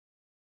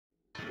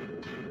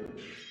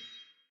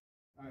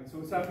All right, so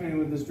what's happening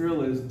with this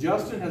drill is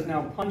Justin has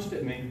now punched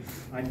at me.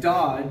 I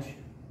dodge,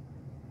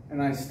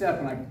 and I step,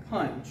 and I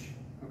punch,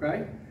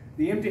 okay?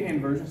 The empty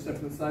hand version, step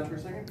to the side for a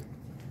second.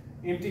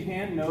 Empty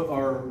hand, no,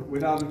 or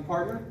without a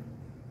partner.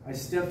 I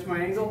step to my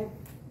angle,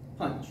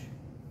 punch.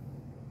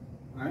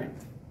 All right,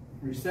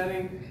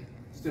 resetting,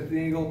 step to the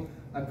angle.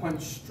 I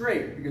punch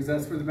straight because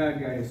that's where the bad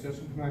guy is.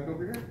 Justin, come back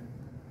over here.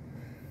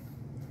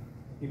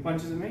 He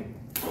punches at me,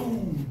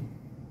 boom.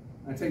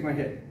 I take my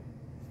hit,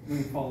 and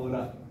we follow it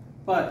up.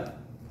 But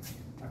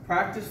I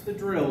practice the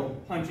drill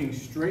punching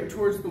straight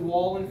towards the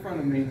wall in front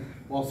of me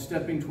while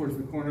stepping towards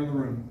the corner of the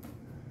room.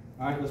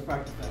 All right, let's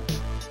practice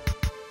that.